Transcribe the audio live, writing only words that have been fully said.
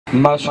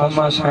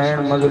Masuma San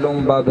मजलूम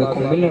बाबे को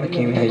मिलन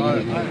की है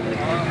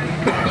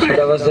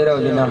सदा वज़रा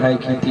उलिना है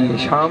की थी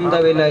शाम दा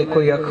वेला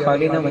कोई अख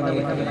खाली ना वने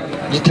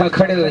जिथा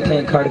खड़े हुए थे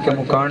खड़ के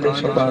मुकान दे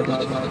बाद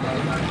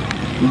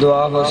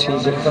दुआ हो सी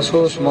जिल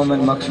खसूस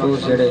मोमिन मखसूस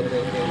जड़े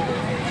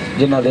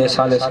जिन्हां दे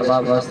साले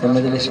सवाब वास्ते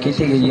मजलिस की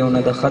गई है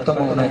उन्हां दा खत्म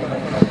होना है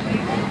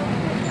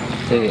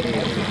ते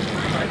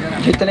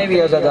जितने भी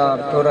अज़ादार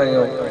हो रहे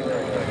हो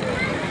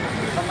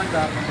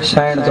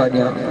सैन तो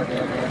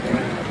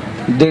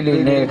दिली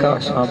नेक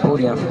आसा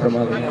पूरियां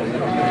फरमावे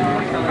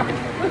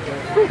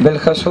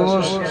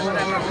बिलखसूस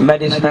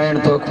मेरी सैन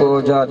तो को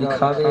जा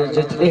दिखावे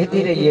जितने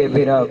दी रही है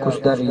बिरा कुछ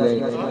दरी है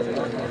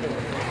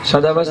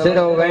सदा वसते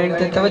रहो वैन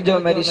ते तवज्जो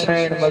मेरी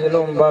सैन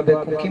मजलूम बाबे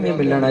को किमें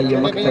मिलना है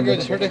मकतब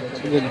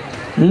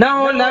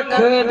 9 लाख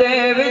दे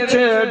विच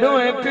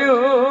डोए पियो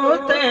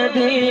ते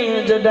दी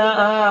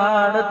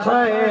जडान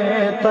थे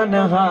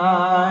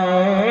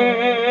तन्हाए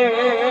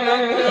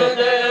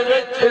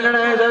मिलना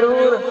है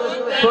जरूर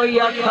कोई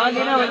आ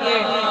खाली ना वने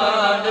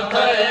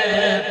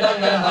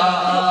तन्हा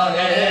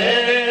है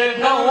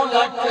 9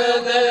 लाख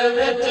दे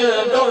विच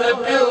डोए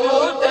पियो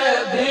ते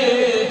दी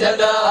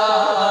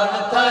जडान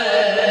थे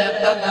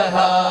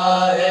तन्हा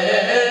है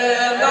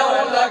 9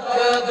 लाख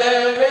दे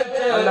विच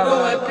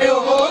डोए पियो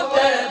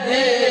ते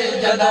दी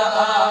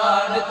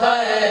जडान थे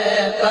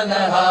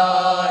तन्हा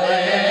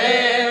है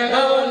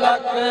 9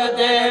 लाख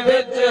दे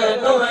विच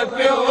डोए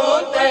पियो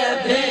ते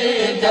दी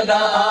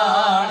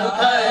जडान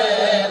थे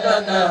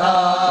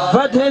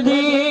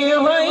वधदी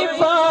होई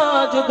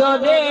फाज दो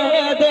दे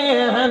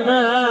हन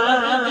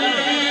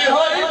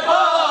होई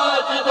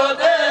फाज दो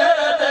दे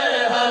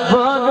हन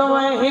भोग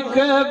में हिक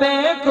बे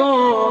को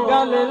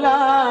गल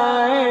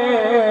लाए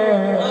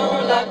 9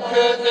 लाख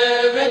दे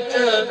विच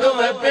तुम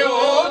पियो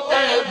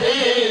ते दी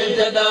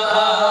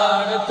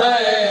जदान थे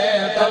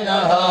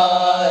तन्हा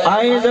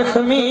आई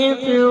जख्मी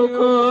पियो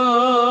को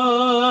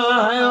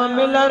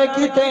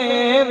लड़कीते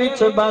विच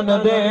बन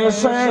दे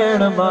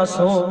सैन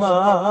मासूमा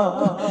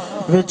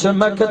विच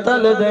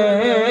मकतल दे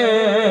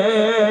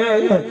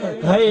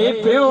है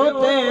प्यो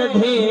ते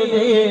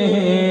धीरी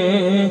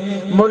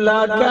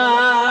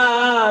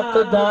मुलाकात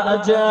दा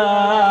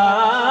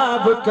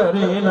अजाब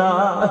करीना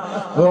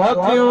वो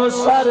प्यो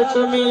सर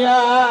चुमिया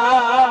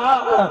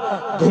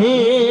धी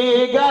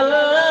गल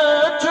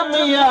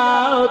चुमिया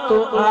तू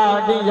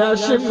आडिया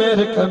शिमेर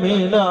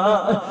कमीना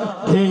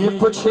धी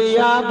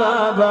पुछिया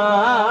बाबा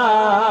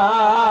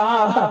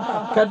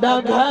कदा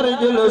घर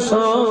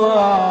जुलसो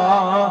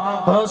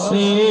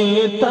होसी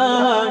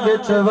तांग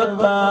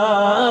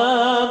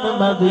चवतान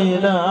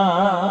मदीना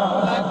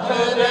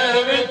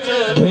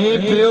धी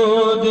प्यो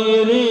दी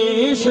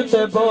रीश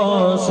ते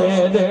बोसे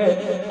दे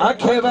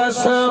आखे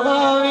बस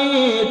होवी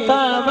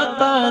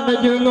तावतान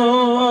जुलो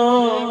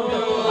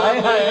हाय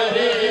हाय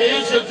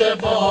रीश ते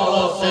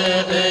बोसे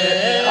दे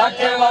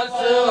आखे बस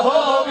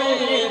होवी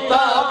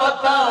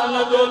तावतान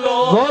जुलो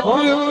वो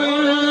प्यो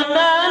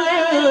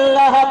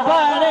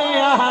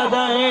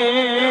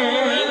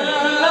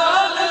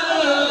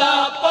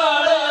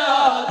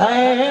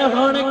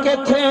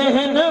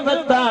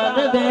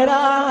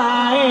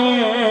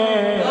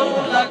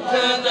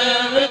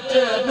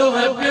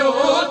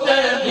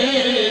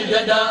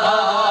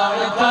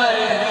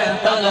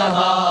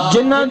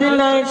जिन्ना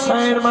दिल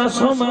सैन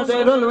मासूम दे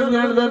रुल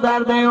वंजण दे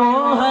दर दे ओ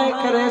है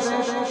करे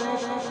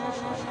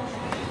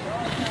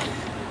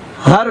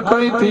हर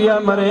कोई पिया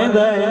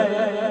मरेंदा है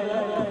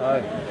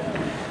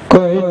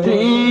कोई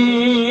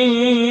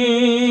तीर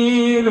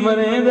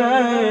मरेंदा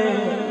है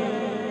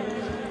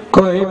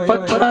कोई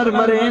पत्थर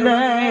मरेंदा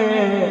है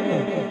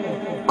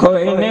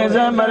कोई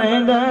नेजा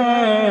मरेंदा है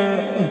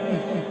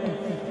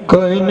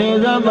कोई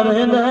नेजा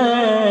मरेंदा है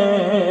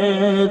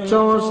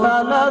 4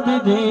 साल दी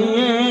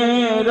दिए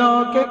रो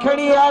के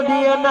खड़िया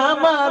दिए ना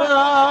मारा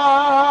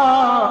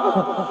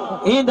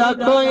इंदा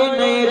कोई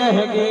नहीं रह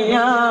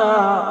गया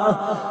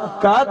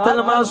कातल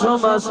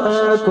मासूमा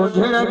सैन को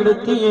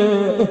झड़कती है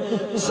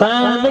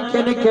सैन के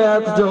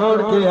हाथ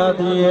जोड़ के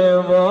आती है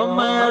वो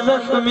मैं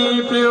जख्मी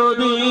प्यो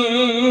दी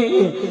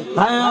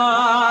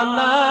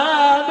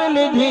दिल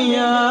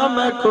दिया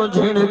मैं को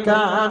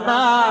झिड़का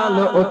नाल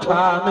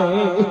उठाने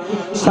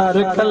सर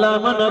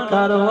कलम न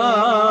करवा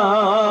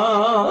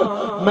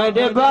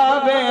मेरे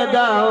बाबे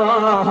दावा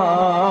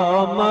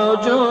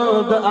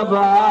मौजूद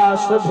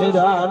अब्बास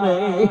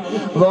भिराने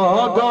वो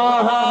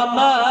गोहा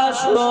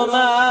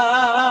मासूमा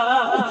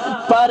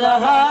पर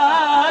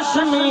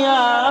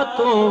हाशमिया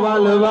तू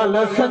वल वल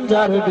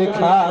खंजर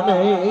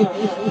दिखाने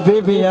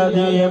बीबिया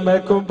दी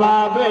मैं को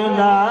बाबे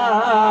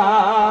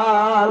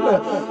नाल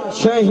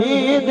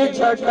शहीद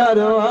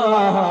चकरवा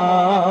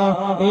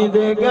इंद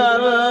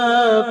गल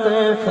ते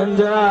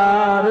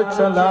खंजर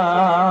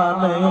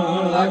चलाने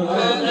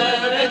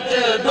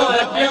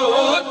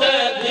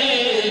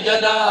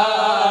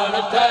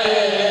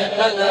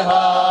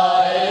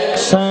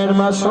सैन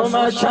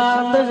मासूमा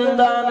शांत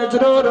जिंदान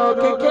रो रो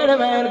के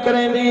किड़वैन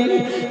करेंदी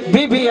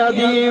बीबी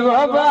आदि वो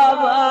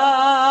बाबा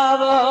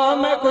वो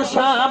मैं कुछ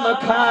शाम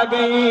खा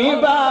गई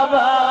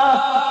बाबा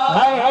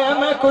है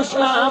मैं कुछ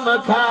शाम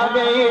खा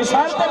गई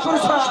सर कुछ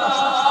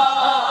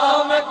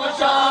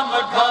शाम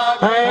खा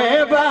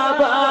गए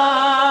बाबा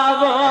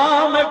वो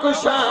मैं को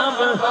शाम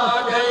खा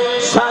गए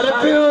सर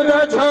प्यू दा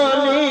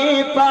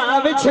झोली पा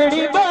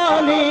बिछड़ी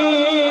बोली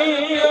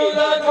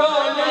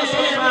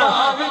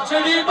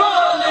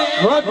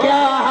वो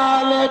क्या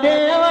हाल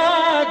देवा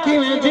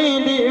किव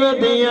जींदी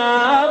वदिया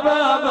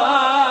बाबा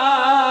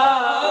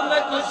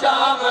मैं को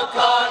शाम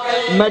खा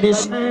गई मेरी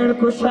सैन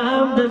को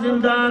शाम दे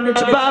जिंदान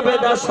च बाबे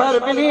दा सर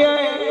मिलिए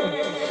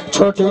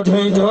छोटी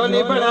झोली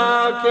झोली बना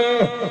के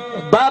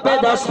बाबे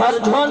दा सर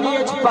झोली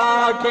च पा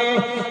के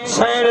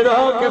सैन रो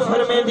के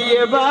फरमे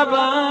दिए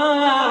बाबा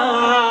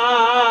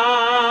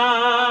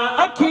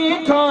अखी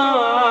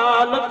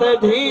खोल ते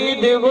धी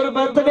दी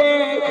गुरबत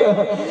देख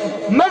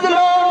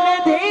मजलूम ने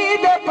धी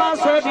दे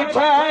पासे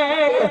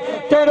बिठाए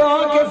ते रो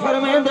के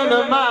फरमे दन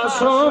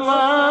मासूमा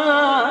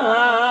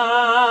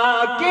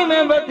कि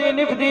मैं बदी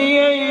निभदी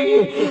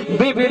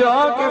बीबी रो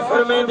के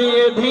फरमे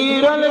दिए धी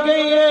रल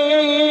गई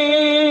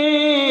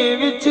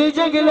विच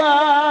जगला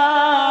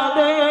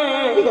दे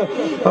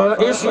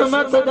और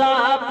इसमत दा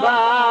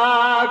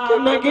पाक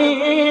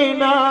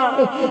नगीना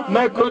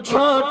मैं कुछ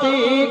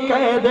छोटी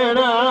कह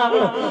देना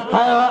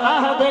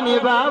आहद नी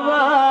बाबा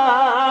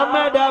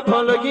मैडा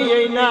भूल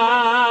गई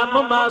नाम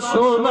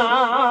मासूमा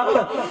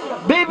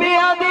बीबी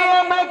आदि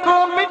मैं को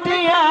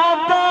मिटिया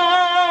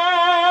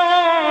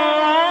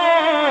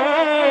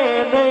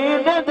नहीं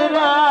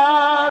नजरा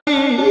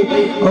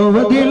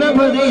ओ दिल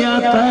बदिया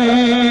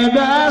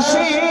तैदा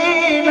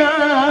सीना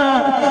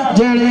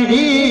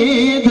जड़ी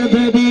ईद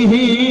दरी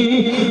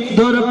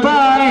दुर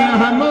पाए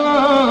हम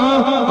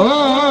ओ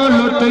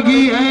लुट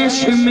गई ऐश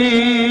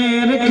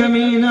मेर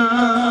कमीना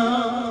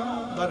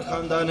बर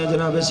खानदान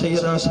जनाब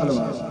सैयदा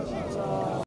सलवा